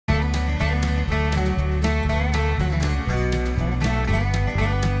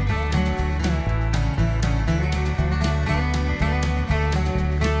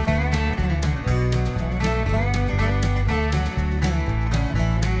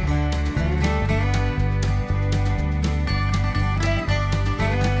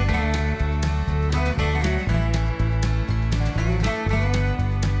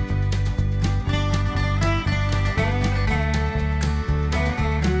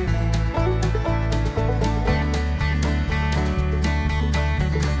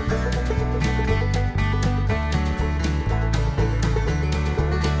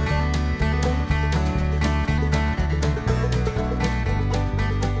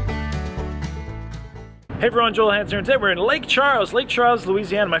Hey everyone, Joel Hansen, and today we're in Lake Charles,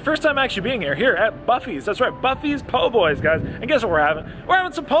 Louisiana. My first time actually being here at Buffy's. That's right, Buffy's Po' Boys, guys. And guess what we're having? We're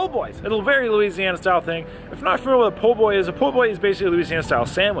having some po' boys. It's a very Louisiana style thing. If you're not familiar with what a po' boy is basically a Louisiana style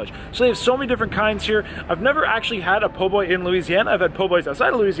sandwich. So they have so many different kinds here. I've never actually had a po' boy in Louisiana. I've had po' boys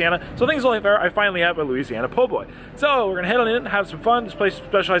outside of Louisiana. So I think it's only fair I finally have a Louisiana po' boy. So we're gonna head on in, have some fun. This place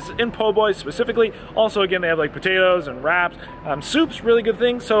specializes in po' boys specifically. Also, again, they have like potatoes and wraps, soups, really good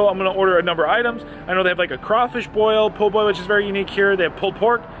things. So I'm gonna order a number of items. I know they have like a crawfish boil, po' boy, which is very unique here. They have pulled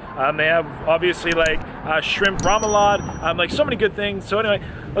pork. They have obviously like shrimp remoulade, like so many good things. So anyway,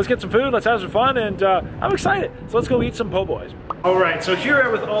 let's get some food, let's have some fun, and I'm excited. So let's go eat some po' boys. All right, so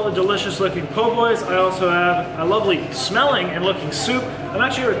here with all the delicious looking po' boys, I also have a lovely smelling and looking soup. I'm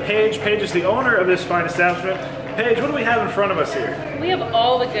actually here with Paige. Paige is the owner of this fine establishment. Paige, what do we have in front of us here? We have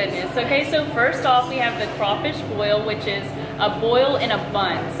all the goodness. Okay, so first off, we have the crawfish boil, which is a boil in a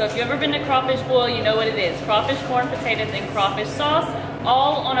bun. So if you've ever been to crawfish boil, you know what it is. Crawfish, corn, potatoes, and crawfish sauce,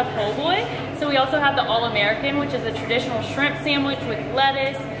 all on a po' boy. So we also have the All-American, which is a traditional shrimp sandwich with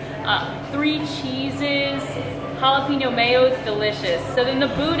lettuce, 3 cheeses, jalapeno mayo. It's delicious. So then the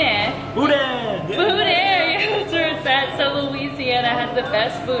boudin. Boudin! Yes, where it's at. So Louisiana has the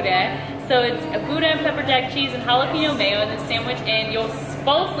best boudin. So it's a boudin, pepper jack cheese, and jalapeno mayo in the sandwich, and you'll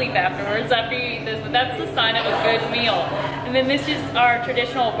fall asleep afterwards after you eat this, but that's the sign of a good meal. And then this is our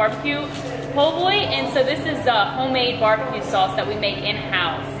traditional barbecue po' boy, and so this is a homemade barbecue sauce that we make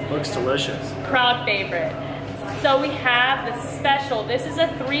in-house. Looks delicious. Proud favorite. So we have the special. This is a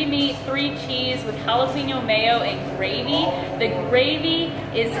 3 meat, 3 cheese with jalapeno mayo and gravy. The gravy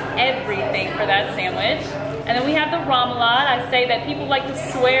is everything for that sandwich. And then we have the remoulade. I say that people like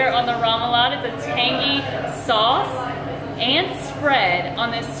to swear on the remoulade. It's a tangy sauce and spread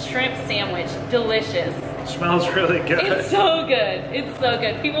on this shrimp sandwich. Delicious. It smells really good. It's so good. It's so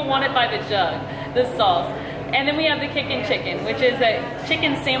good. People want it by the jug, the sauce. And then we have the kickin' chicken, which is a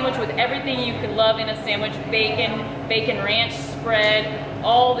chicken sandwich with everything you could love in a sandwich. Bacon, bacon ranch spread,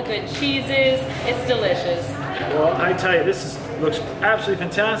 all the good cheeses. It's delicious. Well, I tell you, looks absolutely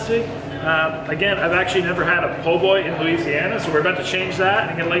fantastic. Again, I've actually never had a po' boy in Louisiana, so we're about to change that.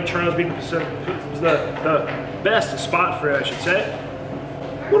 And again, Lake Charles being the best spot for it, I should say.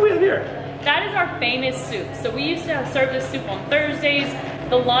 What do we have here? That is our famous soup. So we used to serve this soup on Thursdays.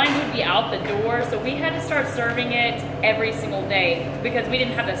 The lines would be out the door, so we had to start serving it every single day because we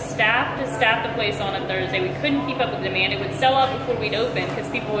didn't have the staff to staff the place on a Thursday. We couldn't keep up with demand. It would sell out before we'd open because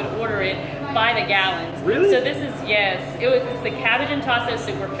people would order it by the gallons. Really? So this is, yes, it's the cabbage and tasso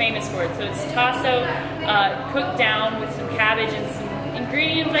soup. We're famous for it. So it's tasso cooked down with some cabbage and some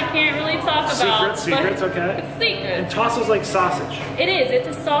ingredients I can't really talk about. Secrets, okay. It's secret. And tasso's like sausage. It is. It's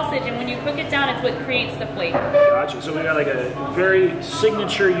a sausage, and when you cook it down, it's what creates the flavor. Gotcha. So we got like a very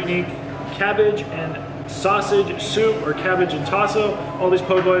signature, unique cabbage and sausage soup, or cabbage and tasso. All these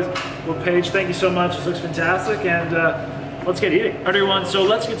po' boys. Well, Paige, thank you so much. This looks fantastic, and let's get eating. All right, everyone. So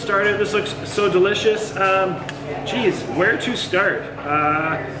let's get started. This looks so delicious. Geez, where to start?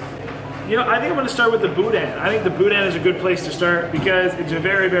 You know, I think I'm going to start with the boudin. I think the boudin is a good place to start because it's a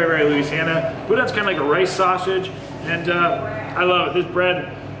very, very, very Louisiana. Boudin's kind of like a rice sausage, and I love it. This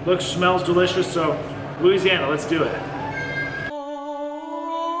bread smells delicious, so Louisiana, let's do it.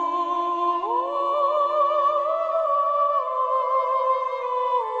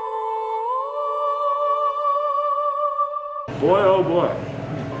 Boy, oh boy.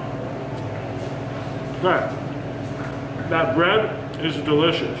 That bread is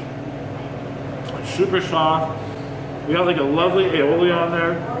delicious. It's super soft. We got like a lovely aioli on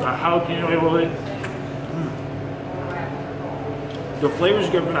there, a jalapeno aioli. The flavors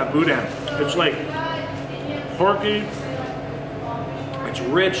you get from that boudin, it's like porky, it's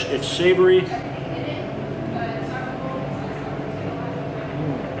rich, it's savory.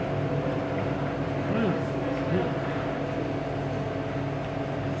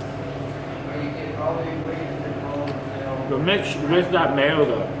 The mix with that mayo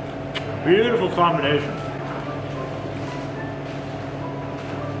though, beautiful combination.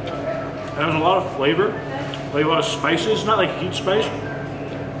 It has a lot of flavor, like a lot of spices, not like heat spice.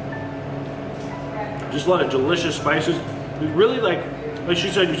 Just a lot of delicious spices. It's really like she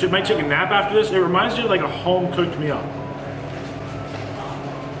said, you might take a nap after this. It reminds me of like a home cooked meal.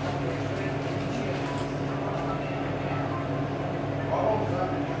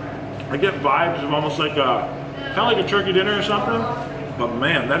 I get vibes of almost like kind of like a turkey dinner or something. But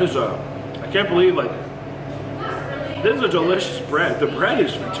man, that is I can't believe, like, this is a delicious bread. The bread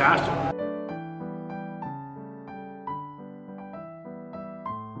is fantastic.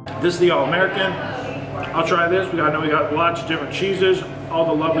 This is the All-American. I'll try this. I know we got lots of different cheeses. all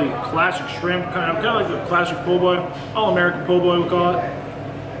the lovely classic shrimp, kind of like the classic po' boy, all-American po' boy we call it.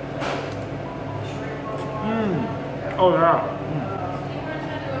 Oh yeah.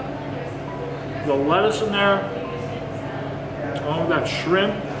 The lettuce in there, all of that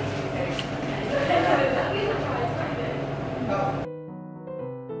shrimp.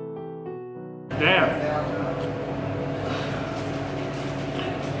 Damn.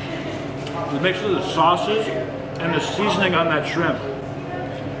 The mix of the sauces and the seasoning on that shrimp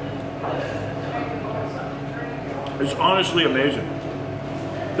is honestly amazing.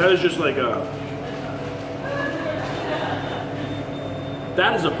 That is just like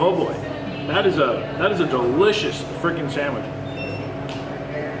that is a po' boy. That is a delicious freaking sandwich.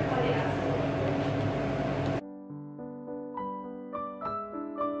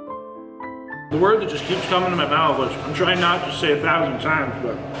 The word that just keeps coming to my mouth, which I'm trying not to say 1,000 times,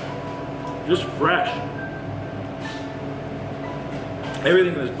 but just fresh.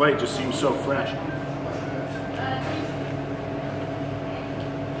 Everything in this bite just seems so fresh.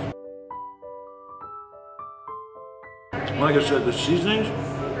 Like I said, the seasonings,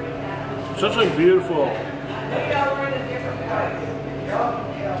 such a beautiful,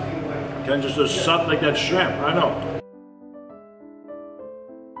 kind of just a suck like that shrimp, I know.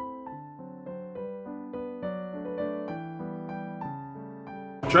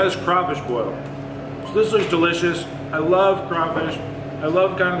 Try this crawfish boil. So this looks delicious. I love crawfish. I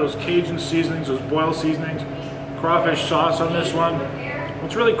love kind of those Cajun seasonings, those boil seasonings. Crawfish sauce on this one.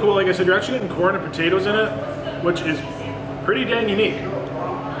 What's really cool, like I said, you're actually getting corn and potatoes in it, which is pretty dang unique.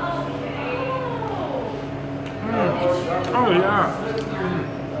 Oh yeah.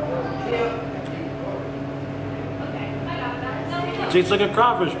 It tastes like a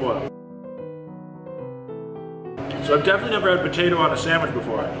crawfish boil. So I've definitely never had potato on a sandwich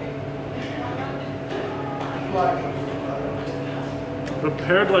before.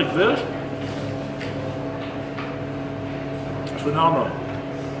 Prepared like this, it's phenomenal.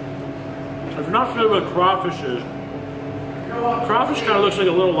 If you're not familiar with what crawfish is, crawfish kind of looks like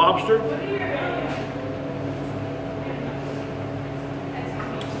a little lobster.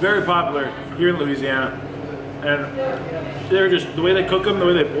 Very popular here in Louisiana. And they're just, the way they cook them, the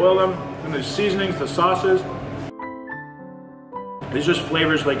way they boil them, and the seasonings, the sauces, it's just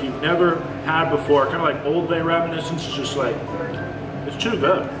flavors like you've never had before. Kind of like Old Bay reminiscence. It's just like, it's too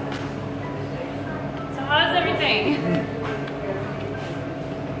good. So how's everything?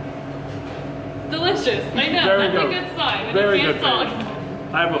 Delicious. I know. Very That's good. a good sign. When Very you good. can't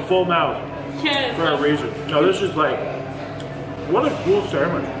talk. I have a full mouth Yes. for a reason. No, this is like, what a cool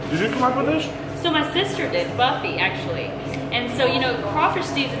sandwich. Did you come up with this? So my sister did, Buffy, actually. And so, you know, crawfish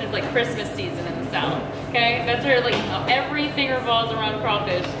season is like Christmas season in the South. Okay? That's her, like, everything revolves around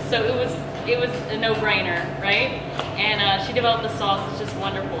crawfish. So it was a no-brainer, right? And she developed the sauce. It's just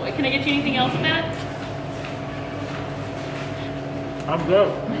wonderful. Can I get you anything else with that? I'm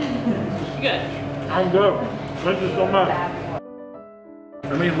good. Good. I'm good. Thank you so much.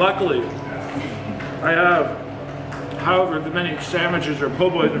 I mean, luckily, I have however many sandwiches or po'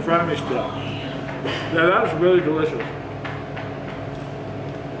 boys in front of me still. Yeah, that was really delicious.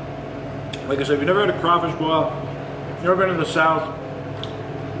 Like I said, if you've never had a crawfish boil, never been to the South,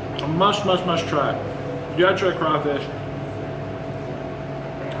 a must try. You gotta try crawfish.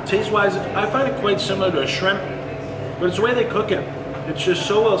 Taste-wise, I find it quite similar to a shrimp, but it's the way they cook it. It's just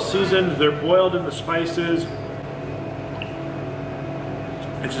so well seasoned, they're boiled in the spices.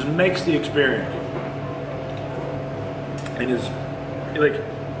 It just makes the experience. And it's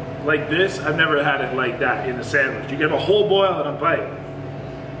like this, I've never had it like that in a sandwich. You get a whole boil in a bite.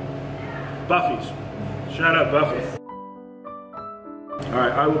 Buffy's. Shout out Buffy.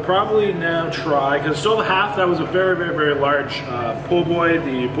 Alright, I will probably now try, because still the half, that was a very large po' boy,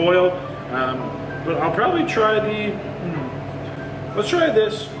 the boil. But I'll probably try the, let's try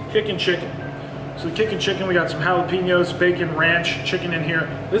this chicken. So the chicken, we got some jalapenos, bacon, ranch, chicken in here.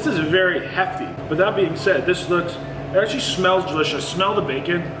 This is very hefty. But that being said, this looks, it actually smells delicious. Smell the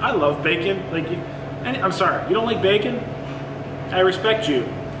bacon. I love bacon. Like, I'm sorry, you don't like bacon? I respect you.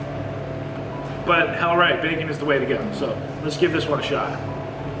 But hell right, bacon is the way to go. So let's give this one a shot.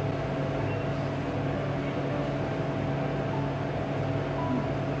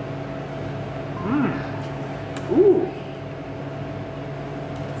 Ooh.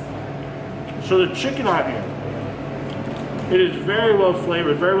 So the chicken on here, it is very well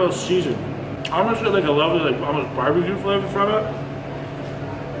flavored, very well seasoned. I almost get like a lovely, like almost barbecue flavor from it.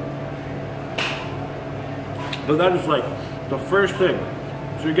 But that is like the first thing.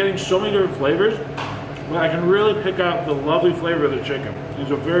 So you're getting so many different flavors, but I can really pick out the lovely flavor of the chicken. It's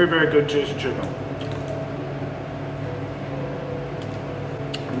a very good tasting chicken.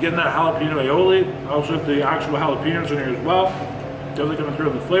 getting that jalapeno aioli. I also have the actual jalapenos in here as well. Definitely coming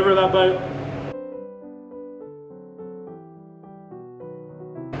through in the flavor of that bite.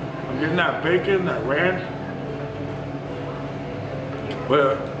 I'm getting that bacon, that ranch.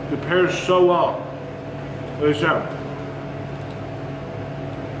 But it pairs so well. Like I said,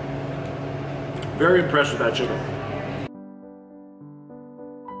 very impressed with that chicken.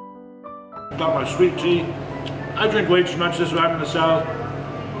 Got my sweet tea. I drink way too much this when I'm in the South,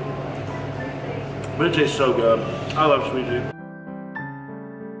 but it tastes so good. I love sweet tea.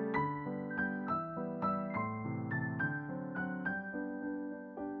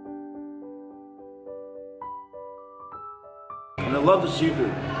 And I love the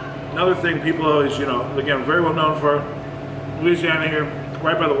seafood. Another thing people always, you know, again, very well known for, Louisiana here,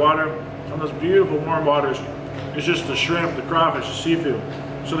 right by the water, on those beautiful warm waters, it's just the shrimp, the crawfish, the seafood.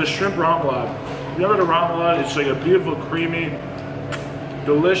 So the shrimp remoulade. If you ever had a remoulade, it's like a beautiful, creamy,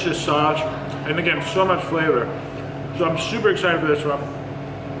 delicious sauce, and again, so much flavor. So I'm super excited for this one.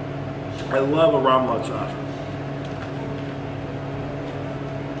 I love a remoulade sauce.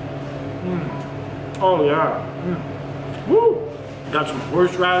 Oh yeah. Woo! Got some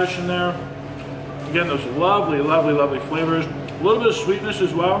horseradish in there. Again, those lovely, lovely, lovely flavors. A little bit of sweetness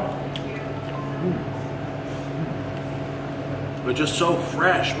as well. But just so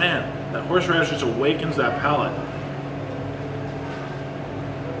fresh, man. That horseradish just awakens that palate.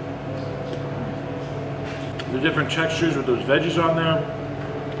 The different textures with those veggies on there.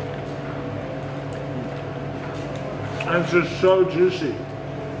 And it's just so juicy.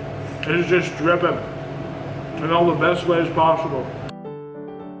 It's just dripping in all the best ways possible.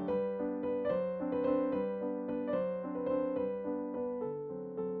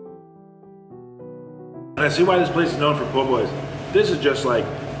 And I see why this place is known for po' boys. This is just like,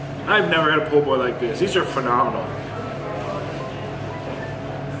 I've never had a po' boy like this. These are phenomenal.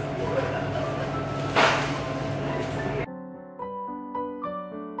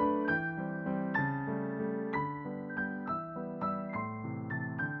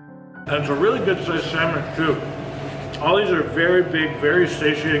 And it's a really good sized sandwich too. All these are very big, very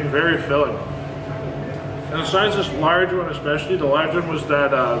satiating, very filling. And besides this large one especially, the large one was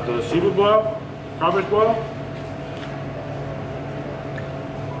that the seafood boil, crawfish boil.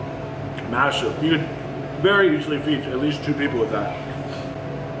 Massive. You could very easily feed at least 2 people with that.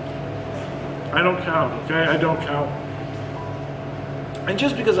 I don't count, okay? I don't count. And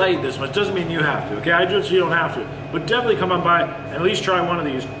just because I eat this much doesn't mean you have to, okay? I do it so you don't have to. But definitely come on by and at least try one of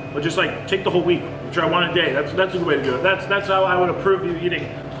these. But just like take the whole week. Try one a day. That's a good way to do it. That's how I would approve you eating,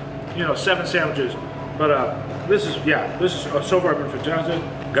 you know, 7 sandwiches. But this is so far been fantastic.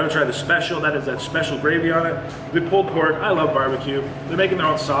 Gotta try the special. That is that special gravy on it. The pulled pork. I love barbecue. They're making their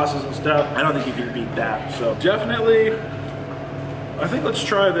own sauces and stuff. I don't think you can beat that. So definitely, I think let's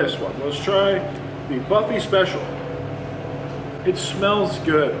try this one. Let's try the Buffy special. It smells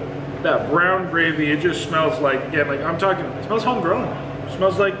good. That brown gravy. It just smells like, again, like I'm talking. It smells homegrown. It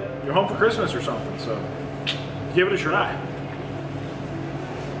smells like you're home for Christmas or something. So give it a try.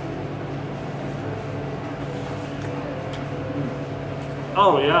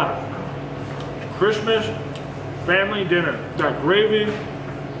 Oh yeah, Christmas family dinner. That gravy,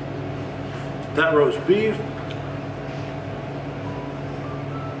 that roast beef.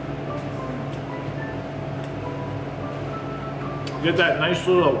 Get that nice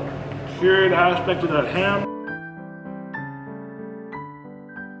little cured aspect of that ham.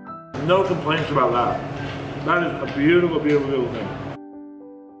 No complaints about that. That is a beautiful, beautiful, beautiful thing.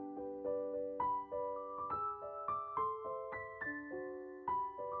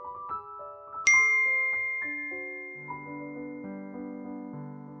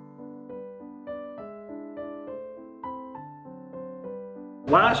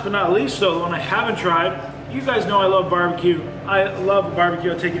 Last but not least, though, the one I haven't tried, you guys know I love barbecue. I love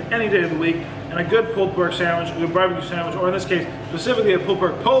barbecue. I'll take it any day of the week. And a good pulled pork sandwich, a good barbecue sandwich, or in this case, specifically a pulled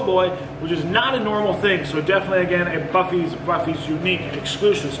pork po' boy, which is not a normal thing. So definitely, again, a Buffy's unique,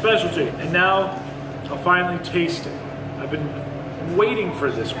 exclusive specialty. And now, I'll finally taste it. I've been waiting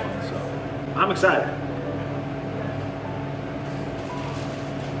for this one, so I'm excited.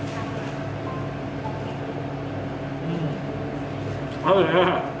 Oh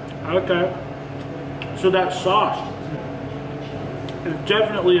yeah, okay. So that sauce is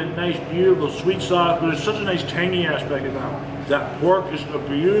definitely a nice, beautiful, sweet sauce, but there's such a nice tangy aspect of that. That pork is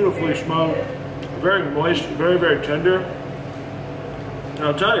beautifully smoked, very moist, very, very tender. And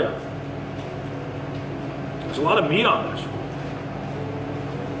I'll tell you, there's a lot of meat on this.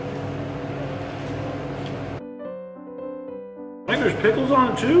 I think there's pickles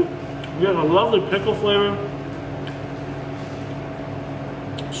on it too. We have a lovely pickle flavor.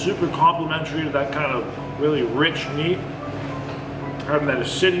 super complementary to that kind of really rich meat. Having that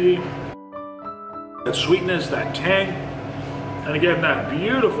acidity, that sweetness, that tang, and again, that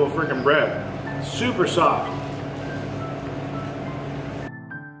beautiful freaking bread. Super soft.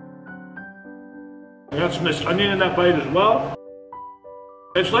 I got some nice onion in that bite as well.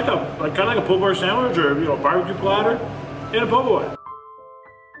 It's like kind of like a po' boy sandwich, or barbecue platter in a po' boy.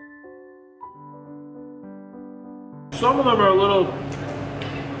 Some of them are a little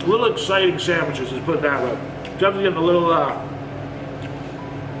exciting sandwiches, let's put it that way. Definitely getting a little, a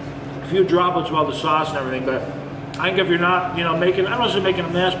few droplets of all the sauce and everything, but I think if you're not, making, I don't want to say making a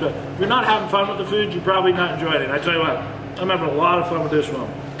mess, but if you're not having fun with the food, you're probably not enjoying it. And I tell you what, I'm having a lot of fun with this one.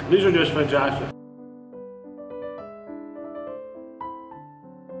 These are just fantastic.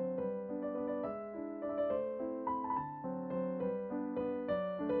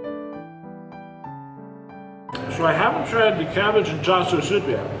 So I haven't tried the cabbage and tasso soup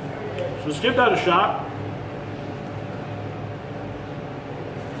yet. So let's give that a shot.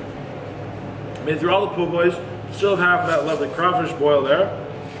 Made through all the po' boys. Still have half of that lovely crawfish boil there.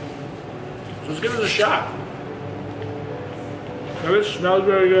 So let's give it a shot. Now this smells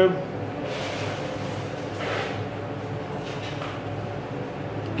very good.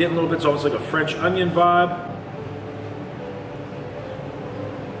 Getting a little bit, it's almost like a French onion vibe.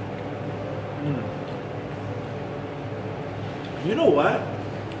 You know what?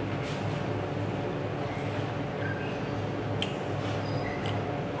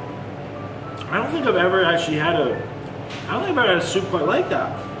 I don't think I've ever actually had I don't think I've ever had a soup quite like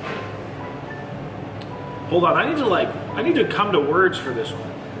that. Hold on, I need to come to words for this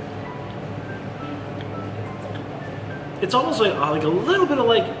one. It's almost like a little bit of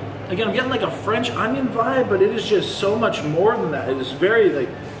again, I'm getting like a French onion vibe, but it is just so much more than that. It is very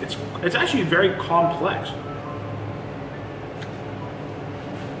it's actually very complex.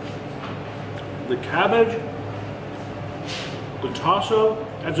 The cabbage, the tasso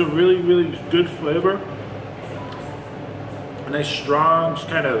adds a really, really good flavor. A nice strong,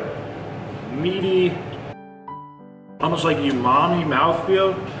 kind of meaty, almost like umami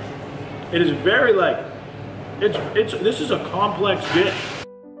mouthfeel. It is very this is a complex dish.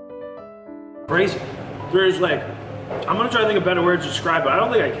 Crazy. There's I'm gonna try to think of better words to describe it. I don't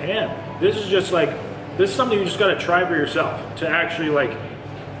think I can. This is just this is something you just gotta try for yourself to actually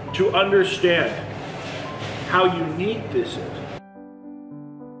to understand how unique this is.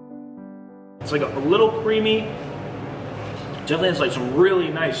 It's a little creamy. Definitely has some really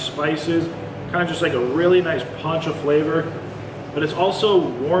nice spices. Kind of just a really nice punch of flavor. But it's also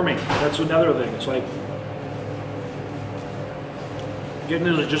warming. That's another thing. It's getting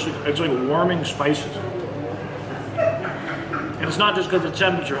this it's warming spices. And it's not just because the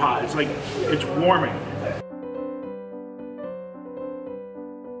temperature hot. It's it's warming.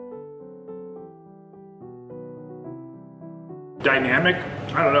 Dynamic,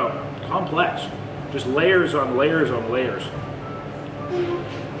 I don't know, complex. Just layers on layers on layers.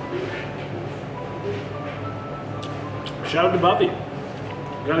 Shout out to Buffy.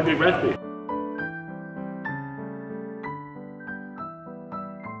 Got a good recipe.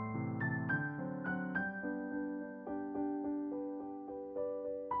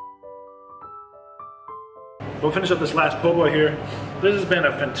 We'll finish up this last po' boy here. This has been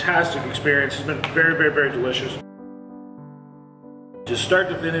a fantastic experience. It's been very, very, very delicious. Just start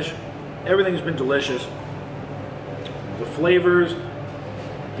to finish, everything's been delicious. The flavors,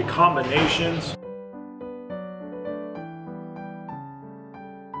 the combinations.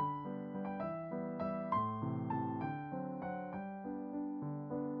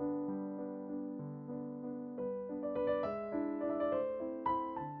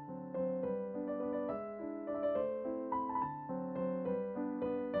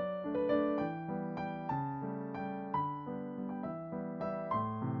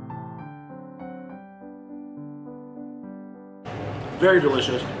 Very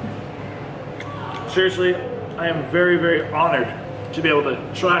delicious. Seriously, I am very, very honored to be able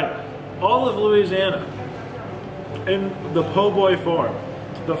to try all of Louisiana in the po' boy form.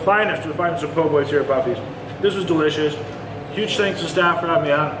 The finest of po' boys here at Buffy's. This was delicious. Huge thanks to staff for having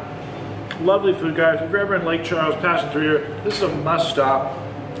me out. Lovely food, guys. If you're ever in Lake Charles passing through here, this is a must stop.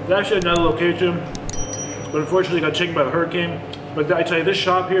 There's actually another location, but unfortunately got taken by the hurricane. But I tell you, this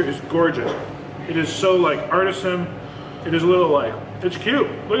shop here is gorgeous. It is so artisan. It is a little it's cute.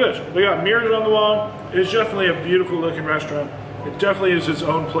 Look at this. They got mirrors on the wall. It's definitely a beautiful looking restaurant. It definitely is its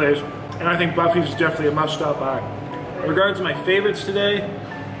own place. And I think Buffy's is definitely a must stop by. In regards to my favorites today,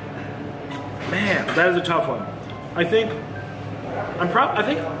 man, that is a tough one. I think,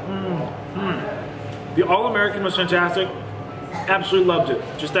 the All-American was fantastic. Absolutely loved it.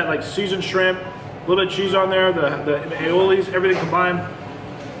 Just that like seasoned shrimp, a little bit of cheese on there, the aiolis, everything combined.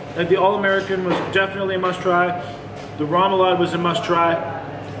 And the All-American was definitely a must-try. The remoulade was a must-try.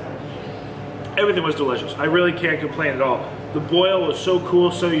 Everything was delicious. I really can't complain at all. The boil was so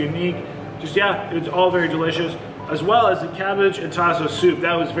cool, so unique. Just, yeah, it was all very delicious. As well as the cabbage and tasso soup.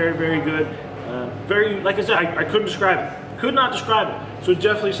 That was very, very good. Very, like I said, I couldn't describe it. Could not describe it. So it's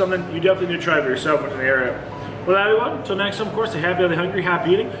definitely something you definitely need to try for yourself in the area. Well, everyone, until next time, of course, happy, healthy, hungry,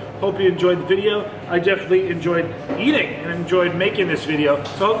 happy eating. Hope you enjoyed the video. I definitely enjoyed eating and enjoyed making this video.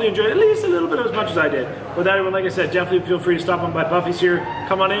 So hopefully you enjoyed at least a little bit as much as I did. With that, everyone, like I said, definitely feel free to stop on by Buffy's here.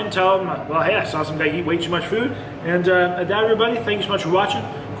 Come on in, tell them, well, hey, I saw some guy eat way too much food. And at that, everybody, thank you so much for watching.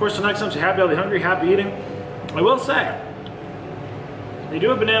 Of course, until next time, happy, healthy, hungry, happy eating. I will say, they do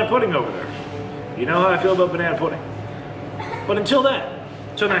have banana pudding over there. You know how I feel about banana pudding. But until then,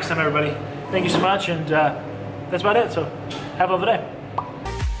 until next time, everybody, thank you so much, and that's about it, so have a lovely day.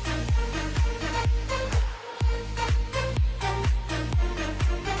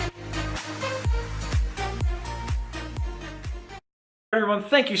 Everyone,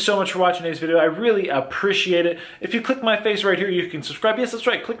 thank you so much for watching today's video. I really appreciate it. If you click my face right here, you can subscribe. Yes, that's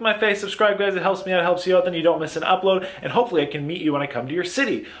right. Click my face, subscribe, guys. It helps me out, it helps you out. Then you don't miss an upload. And hopefully I can meet you when I come to your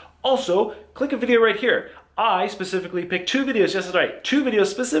city. Also, click a video right here. I specifically picked 2 videos. Yes, that's right. 2 videos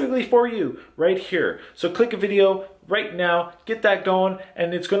specifically for you right here. So click a video right now. Get that going.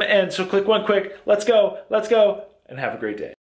 And it's going to end. So click one quick. Let's go. Let's go. And have a great day.